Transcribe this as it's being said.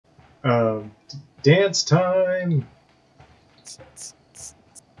Dance time!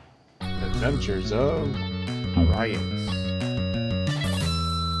 Adventures of Ryace.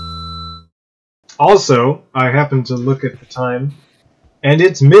 Also, I happened to look at the time, and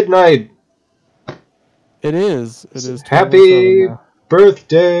it's midnight! It is. It is. Happy Now.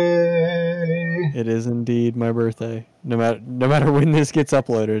 birthday! It is indeed my birthday. No matter when this gets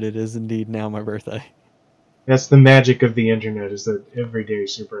uploaded, it is indeed now my birthday. That's the magic of the internet, is that every day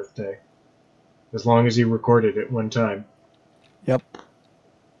is your birthday. As long as you record it at one time. Yep.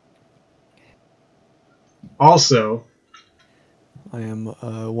 Also, I am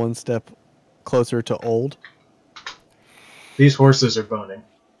one step closer to old. these horses are boning.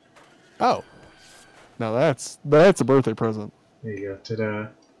 Oh. Now that's a birthday present. There you go. Ta-da.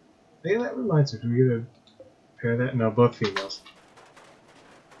 Hey, that reminds me. Do we get a pair of that? No, both females.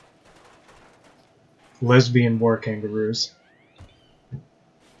 Lesbian war kangaroos.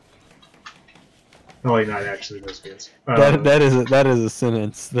 Oh, wait, not actually lesbians. That is a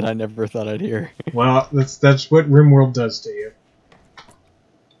sentence that I never thought I'd hear. Well, that's what RimWorld does to you.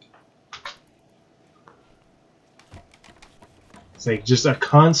 It's like just a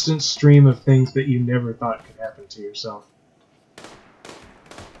constant stream of things that you never thought could happen to yourself.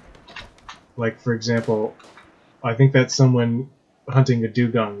 Like, for example, I think that's someone hunting a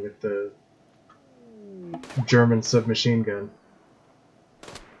dugong with the German submachine gun.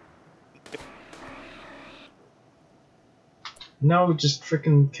 No, just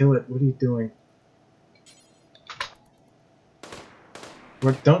frickin' kill it. What are you doing?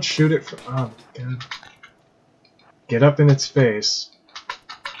 What? Don't shoot it. Oh, God. Get up in its face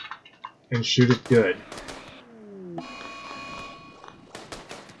and shoot it good. If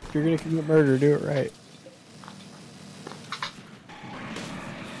you're gonna commit murder, do it right.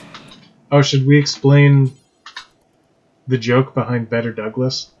 Oh, should we explain the joke behind Better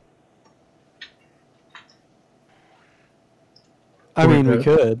Douglas? I mean, we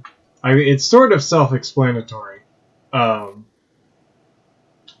could. I mean, it's sort of self-explanatory.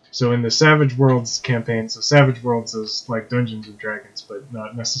 So in the Savage Worlds campaign, so Savage Worlds is like Dungeons and Dragons, but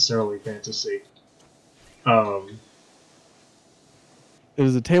not necessarily fantasy. It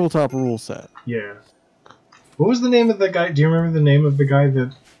is a tabletop rule set. Yeah. What was the name of the guy? Do you remember the name of the guy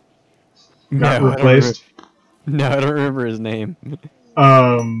that got replaced? No, I don't remember his name.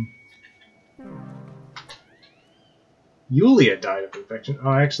 Yulia died of infection. Oh,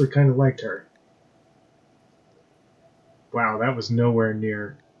 I actually kind of liked her. Wow, that was nowhere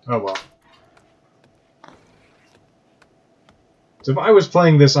near... Oh, well. So if I was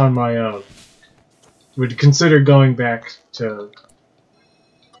playing this on my own, would consider going back to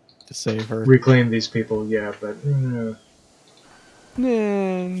save her. Reclaim these people, yeah, but...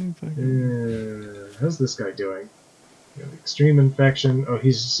 how's this guy doing? Extreme infection. Oh,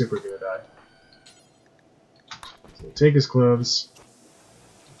 he's super gonna die. So take his clothes.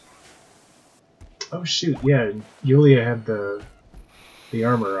 Oh shoot, yeah, Yulia had the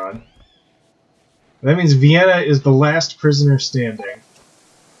armor on. That means Vienna is the last prisoner standing.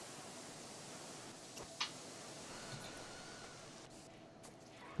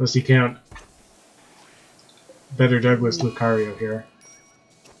 Unless you count Better Douglas Lucario here.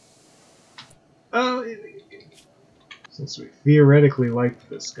 Oh, since we theoretically liked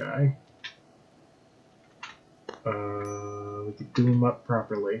this guy, we could do him up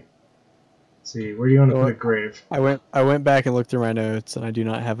properly. Let's see, where do you want to put a grave? I went back and looked through my notes, and I do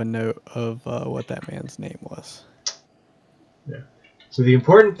not have a note of what that man's name was. Yeah. So the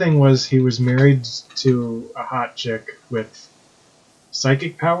important thing was he was married to a hot chick with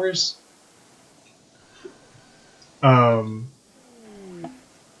psychic powers. And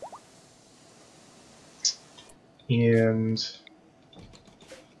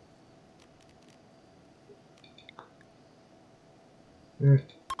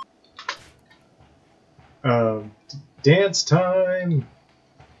dance time.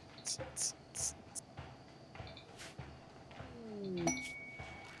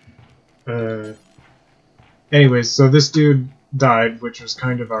 Anyways, so this dude died, which was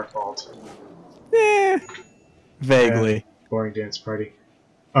kind of our fault. Vaguely. Boring dance party.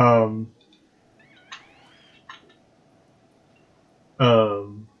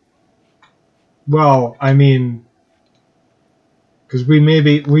 Well, I mean, because we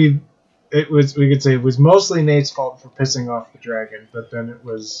could say it was mostly Nate's fault for pissing off the dragon, but then it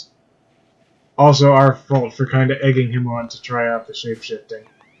was also our fault for kind of egging him on to try out the shapeshifting.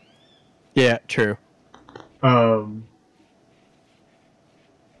 Yeah, true.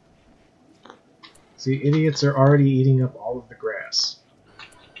 See, idiots are already eating up all of the grass.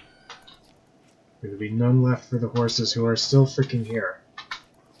 There'll be none left for the horses who are still freaking here.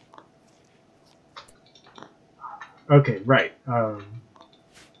 Okay, right.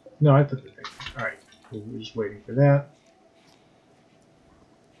 No, I put the thing. Alright, we're just waiting for that.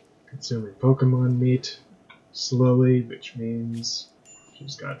 Consuming Pokemon meat slowly, which means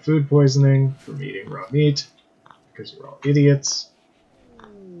she's got food poisoning from eating raw meat, because you're all idiots.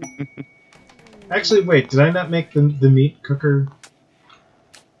 Actually, wait, did I not make the meat cooker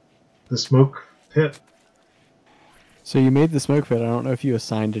the smoke pit? So you made the smoke pit. I don't know if you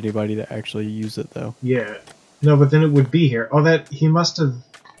assigned anybody to actually use it, though. Yeah. No, but then it would be here. Oh, that, he must have...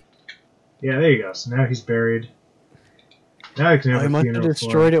 Yeah, there you go. So now he's buried. Now I can have He a must have funeral for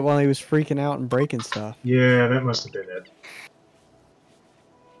destroyed him. it while he was freaking out and breaking stuff. Yeah, that must have been it.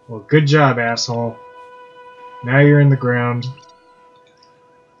 Well, good job, asshole. Now you're in the ground.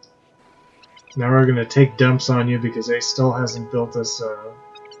 Now we're gonna take dumps on you because Ace still hasn't built us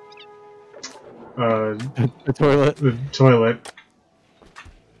The toilet. the toilet.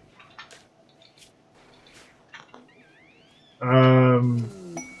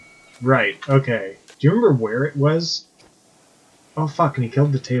 Right, okay. Do you remember where it was? Oh fuck, and he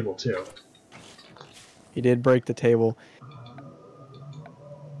killed the table too. He did break the table.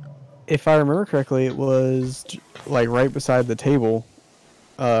 If I remember correctly, it was like right beside the table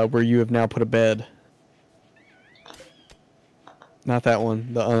where you have now put a bed. Not that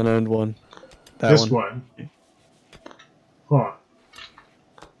one, the unowned one. This one. Huh.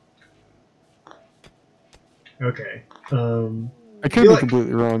 Okay. I could be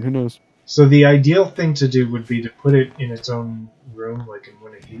completely wrong. Who knows? So the ideal thing to do would be to put it in its own room, like in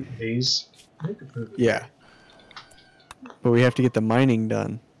one of these. Yeah. But we have to get the mining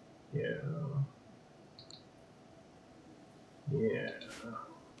done. Yeah. Yeah.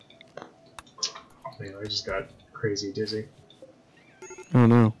 Man, I just got crazy dizzy. Oh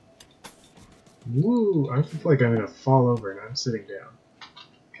no. Woo! I feel like I'm gonna fall over and I'm sitting down.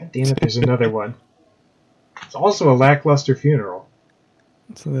 God damn it, there's another one. It's also a lackluster funeral.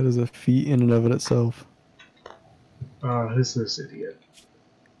 So that is a feat in and of it itself. Who's this idiot?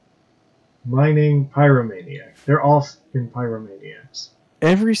 Mining Pyromaniac. They're all in Pyromaniacs.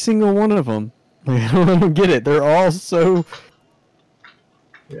 Every single one of them. Like, I don't get it. They're all so...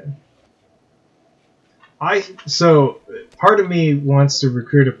 Yeah. So, part of me wants to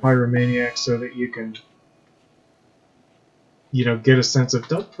recruit a Pyromaniac so that you can, you know, get a sense of,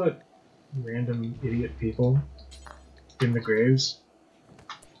 don't put random idiot people in the graves.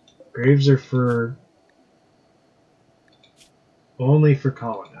 Graves are for... only for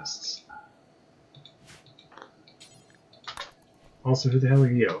colonists. Also, who the hell are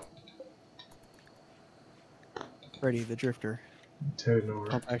you? Freddy the Drifter. Tonor.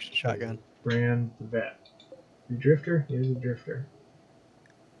 Pump action shotgun. Brand the vet. The Drifter? He is a Drifter.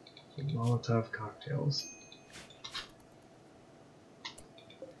 Some Molotov cocktails.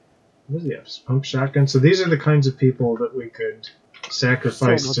 What does he have? Pump shotgun? So these are the kinds of people that we could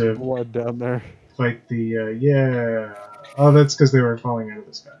sacrifice So to much blood down there. fight the, yeah. Oh, that's because they were falling out of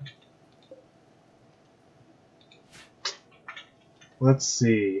the sky. Let's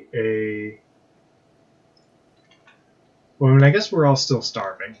see, well, I mean, I guess we're all still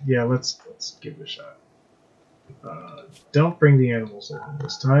starving. Yeah, let's give it a shot. Don't bring the animals along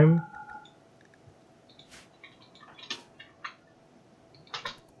this time.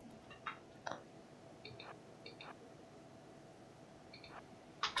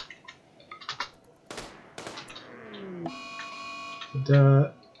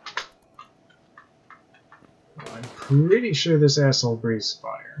 And, I'm pretty sure this asshole breathes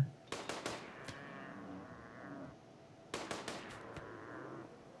fire.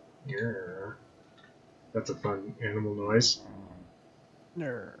 Yeah. That's a fun animal noise.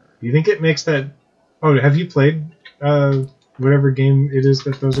 You think it makes that... Oh, have you played whatever game it is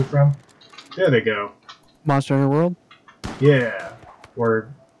that those are from? There they go. Monster Hunter World? Yeah.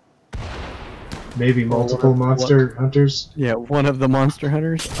 Or maybe multiple Monster Hunters? Yeah, one of the Monster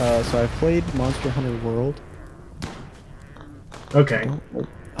Hunters. So I've played Monster Hunter World. Okay.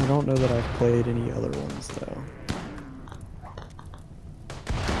 I don't know that I've played any other ones, though.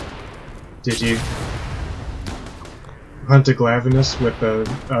 Did you hunt a Glavenus with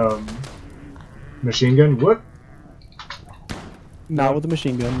a machine gun? What? Not with a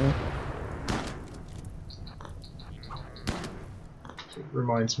machine gun, no. It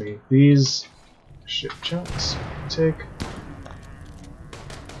reminds me, these ship chunks take.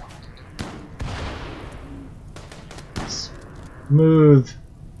 Smooth.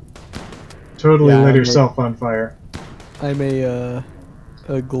 Totally lit yourself on fire. I'm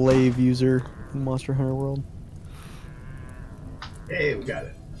a glaive user in Monster Hunter World. Hey, we got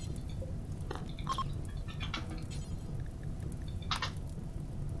it.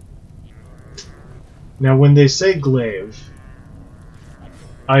 Now, when they say glaive,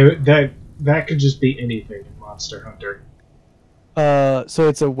 that could just be anything in Monster Hunter. So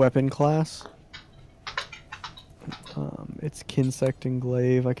it's a weapon class. It's Kinsect and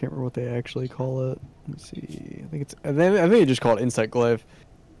Glaive. I can't remember what they actually call it. Let me see. I think they just call it Insect Glaive.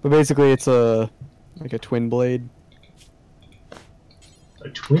 But basically, it's like a twin blade. A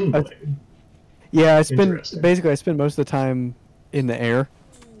twin blade? Yeah, I spend most of the time in the air.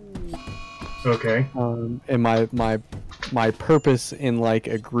 Okay. And my purpose in like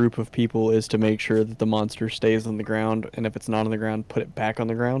a group of people is to make sure that the monster stays on the ground, and if it's not on the ground, put it back on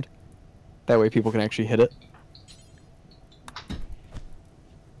the ground. That way people can actually hit it.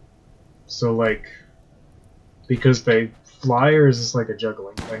 So, like, because they fly, or is this like a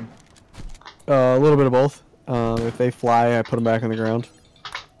juggling thing? A little bit of both. If they fly, I put them back on the ground.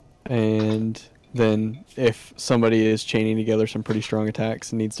 And then if somebody is chaining together some pretty strong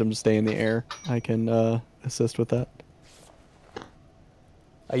attacks and needs them to stay in the air, I can assist with that.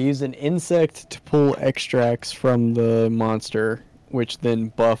 I use an insect to pull extracts from the monster, which then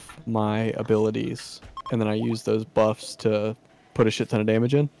buff my abilities. And then I use those buffs to put a shit ton of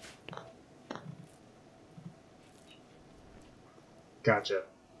damage in. Gotcha.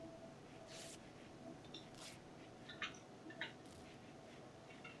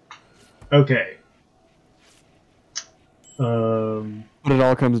 Okay. But it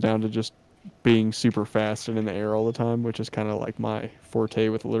all comes down to just being super fast and in the air all the time, which is kind of like my forte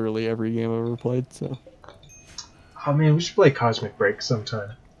with literally every game I've ever played. So. Oh man, we should play Cosmic Break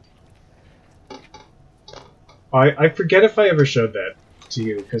sometime. I forget if I ever showed that to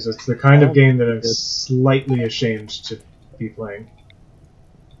you, because it's the kind of game that I'm slightly ashamed to be playing.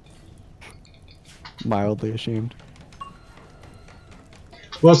 Mildly ashamed.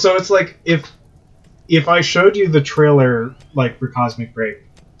 Well, so it's like if I showed you the trailer like for Cosmic Break,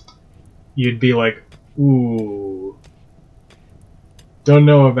 you'd be like, ooh, don't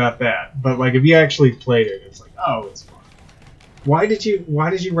know about that. But like if you actually played it, it's like, oh, it's fun. Why did you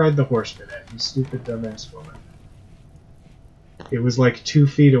ride the horse for that, you stupid dumbass woman? It was like 2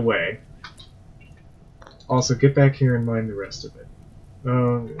 feet away. Also, get back here and mine the rest of it.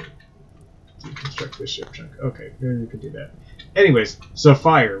 Deconstruct this ship chunk. Okay, maybe you can do that. Anyways, so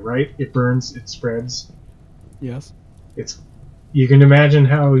fire, right? It burns, it spreads. Yes. You can imagine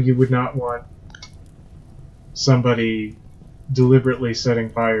how you would not want somebody deliberately setting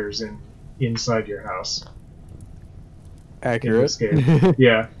fires inside your house. Accurate. In this game.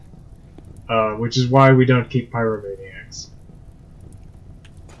 Yeah. Which is why we don't keep pyromaniacs.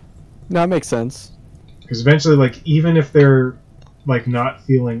 No, it makes sense. Because eventually, like, even if they're like not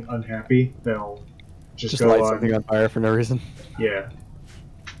feeling unhappy, they'll just go light on. something on fire for no reason. Yeah.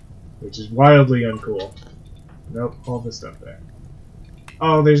 Which is wildly uncool. Nope, all this stuff back.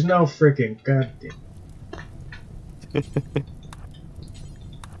 Oh, there's no freaking goddamn.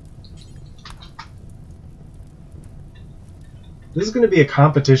 This is going to be a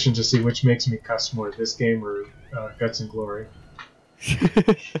competition to see which makes me cuss more, this game or Guts and Glory.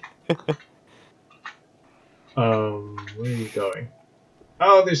 Where are you going?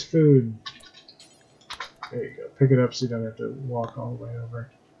 Oh, there's food. There you go. Pick it up so you don't have to walk all the way over.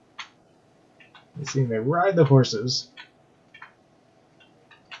 Let's see, they ride the horses.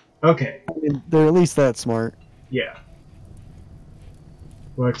 Okay. I mean, they're at least that smart. Yeah.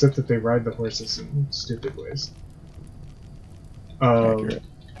 Well, except that they ride the horses in stupid ways. Accurate.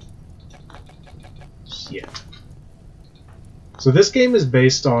 Shit. So this game is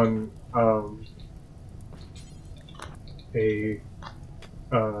based on a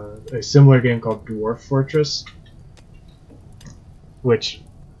similar game called Dwarf Fortress, which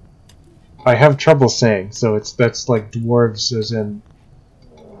I have trouble saying. So that's like dwarves as in.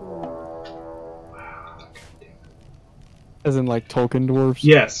 As in, like, Tolkien dwarves?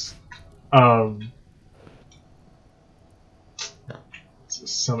 Yes. It's a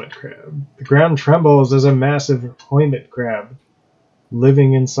summit crab. The ground trembles as a massive hermit crab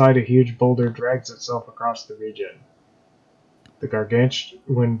living inside a huge boulder drags itself across the region. The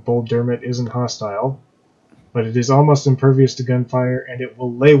gargantuan bull dermot isn't hostile, but it is almost impervious to gunfire, and it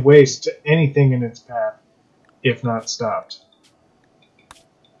will lay waste to anything in its path, if not stopped.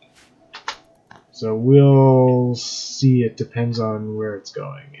 So we'll see. It depends on where it's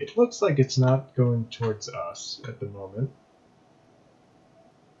going. It looks like it's not going towards us at the moment.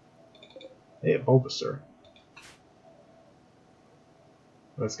 Hey, Bulbasaur.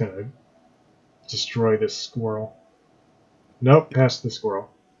 That's gonna destroy this squirrel. Nope, past the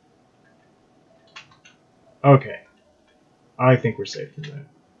squirrel. Okay. I think we're safe from that.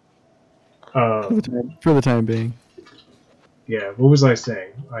 For the time being. Yeah, what was I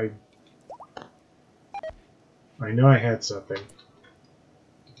saying? I know I had something.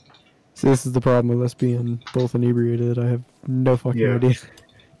 See, this is the problem with us being both inebriated. I have no fucking idea.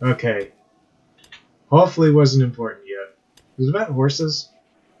 Okay. Hopefully it wasn't important yet. Was it about horses?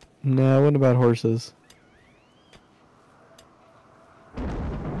 No, it wasn't about horses.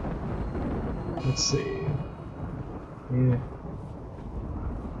 Let's see. Yeah.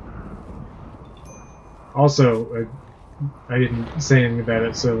 Also, I didn't say anything about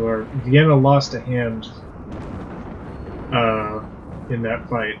it, so our Vienna lost a hand in that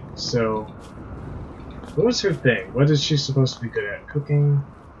fight, so... What was her thing? What is she supposed to be good at? Cooking?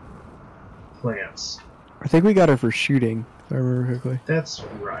 Plants. I think we got her for shooting, if I remember correctly. That's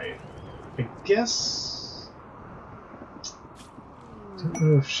right. I guess... I don't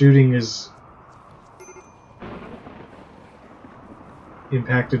know if shooting is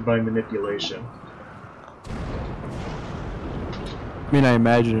impacted by manipulation. I mean, I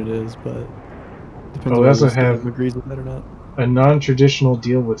imagine it is, but depends we on also whether have Steve agrees with that or not. a non-traditional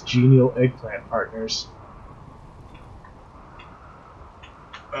deal with genial eggplant partners.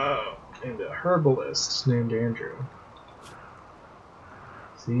 Oh, and a herbalist named Andrew.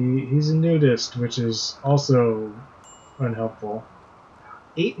 See, he's a nudist, which is also unhelpful.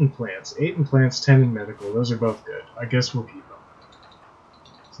 8 in plants. 8 in plants, 10 in medical. Those are both good. I guess we'll keep them.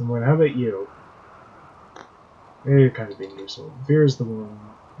 Someone, how about you? You're kind of being useful. Vera's the one.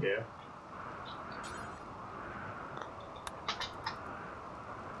 Yeah.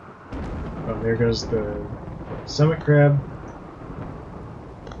 Oh, there goes the summit crab.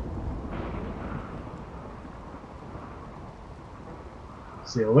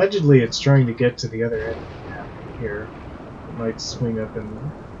 See, allegedly it's trying to get to the other end of the map here. It might swing up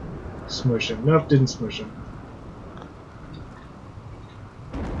and smush him. Nope, didn't smush him.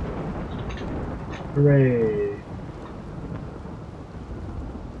 Hooray!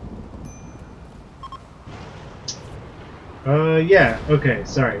 Yeah, okay,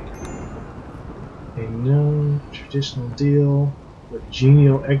 sorry. A known traditional deal with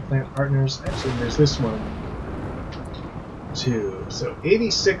genial eggplant partners. Actually, there's this one too. So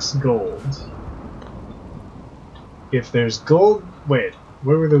 86 gold. If there's gold, wait,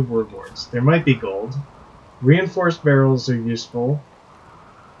 what were the rewards? There might be gold. Reinforced barrels are useful.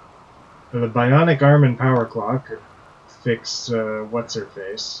 The bionic arm and power clock fix what's her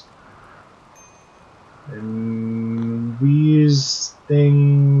face. And these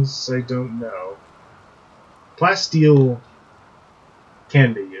things I don't know. Plasteel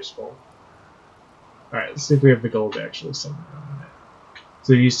can be useful. Alright, let's see if we have the gold actually somewhere on it.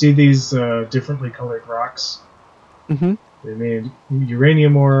 So you see these differently colored rocks? Mm-hmm. They made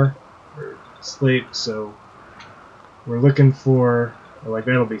uranium ore, or slate, so we're looking for, like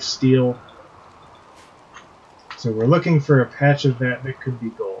that'll be steel. So we're looking for a patch of that that could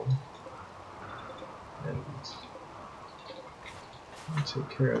be gold. And I'll take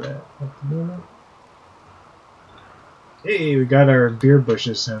care of that at the moment. Hey, we got our beer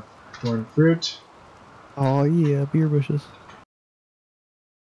bushes have borne fruit. Oh yeah, beer bushes.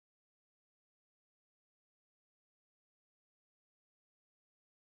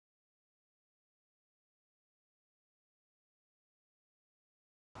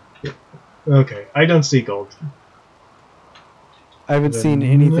 Okay, I don't see gold. I haven't seen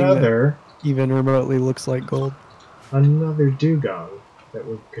anything that even remotely looks like gold. Another dugong that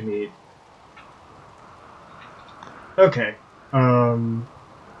we can eat. Okay.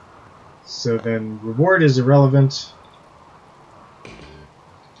 So then reward is irrelevant.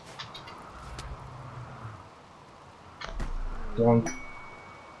 Blunk.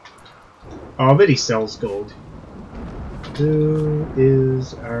 Oh, I bet he sells gold. Who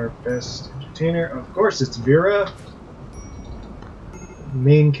is our best entertainer? Of course, it's Vera.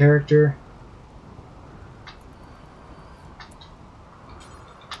 Main character.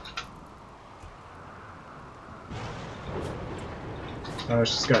 Oh,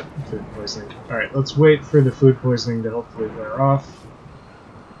 she's got food poisoning. Alright, let's wait for the food poisoning to hopefully wear off.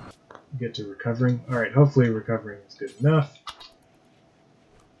 Get to recovering. Alright, hopefully recovering is good enough.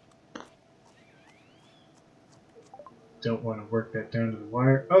 Don't want to work that down to the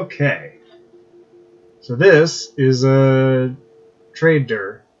wire. Okay. So this is a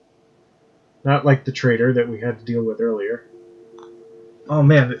trader. Not like the trader that we had to deal with earlier. Oh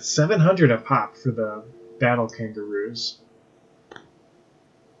man, it's 700 a pop for the battle kangaroos.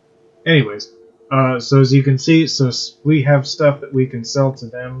 Anyways, so as you can see, so we have stuff that we can sell to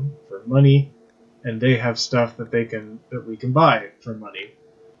them for money, and they have stuff that we can buy for money.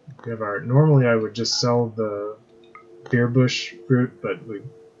 We have our, normally I would just sell the beer bush fruit, but we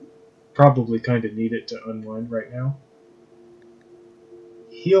probably kind of need it to unwind right now.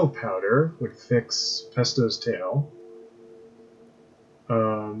 heal powder would fix Pesto's tail.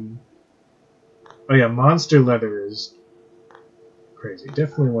 Oh yeah, monster leather is crazy.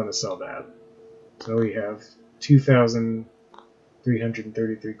 Definitely want to sell that. So we have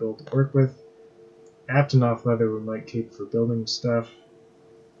 2,333 gold to work with. Aptonoth leather we might keep for building stuff.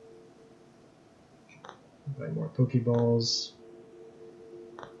 Buy more Pokeballs.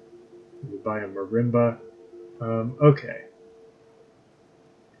 We buy a Marimba. Okay.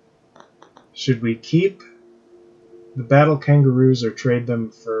 Should we keep the battle kangaroos or trade them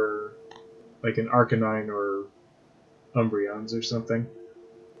for like an Arcanine or Umbreons or something?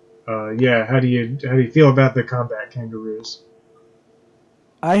 Yeah, how do you feel about the combat kangaroos?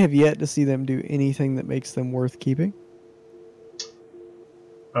 I have yet to see them do anything that makes them worth keeping.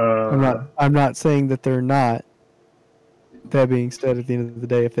 I'm not saying that they're not. That being said, at the end of the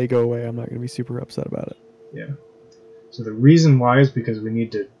day, if they go away, I'm not going to be super upset about it. Yeah. So the reason why is because we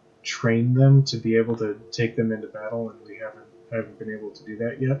need to train them to be able to take them into battle, and we haven't been able to do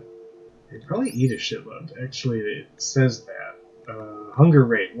that yet. They probably eat a shitload. Actually, it says that. Hunger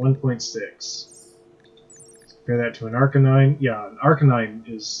rate 1.6. Compare that to an Arcanine. Yeah, an Arcanine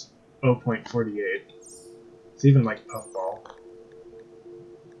is 0.48. It's even like Puffball.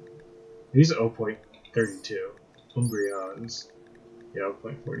 These are 0.32. Umbreons. Yeah,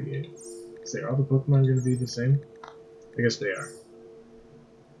 0.48. So are all the Pokemon going to be the same? I guess they are.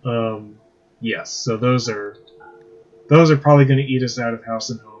 Yes, so those are probably going to eat us out of house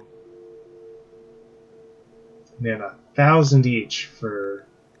and home. Man, 1,000 each for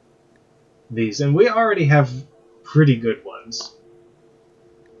these, and we already have pretty good ones.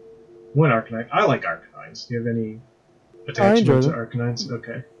 One Arcanine. I like Arcanines. Do you have any attachment to Arcanines?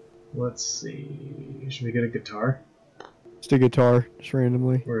 Okay. Let's see. Should we get a guitar? Just a guitar, just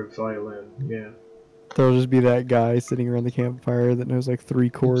randomly. Or a violin, yeah. There'll just be that guy sitting around the campfire that knows like 3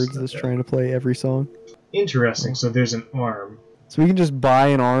 chords that's trying to play every song. Interesting, so there's an arm. So we can just buy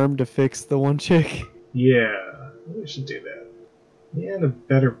an arm to fix the one chick? Yeah, we should do that. Yeah, and a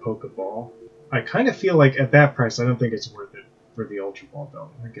better Pokeball. I kind of feel like at that price, I don't think it's worth it for the Ultra Ball, though.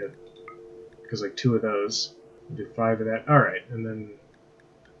 I get, because like 2 of those, we'll do 5 of that. Alright, and then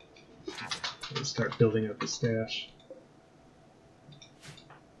we'll start building up the stash.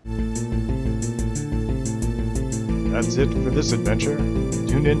 That's it for this adventure.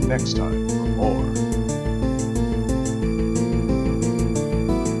 Tune in next time for more.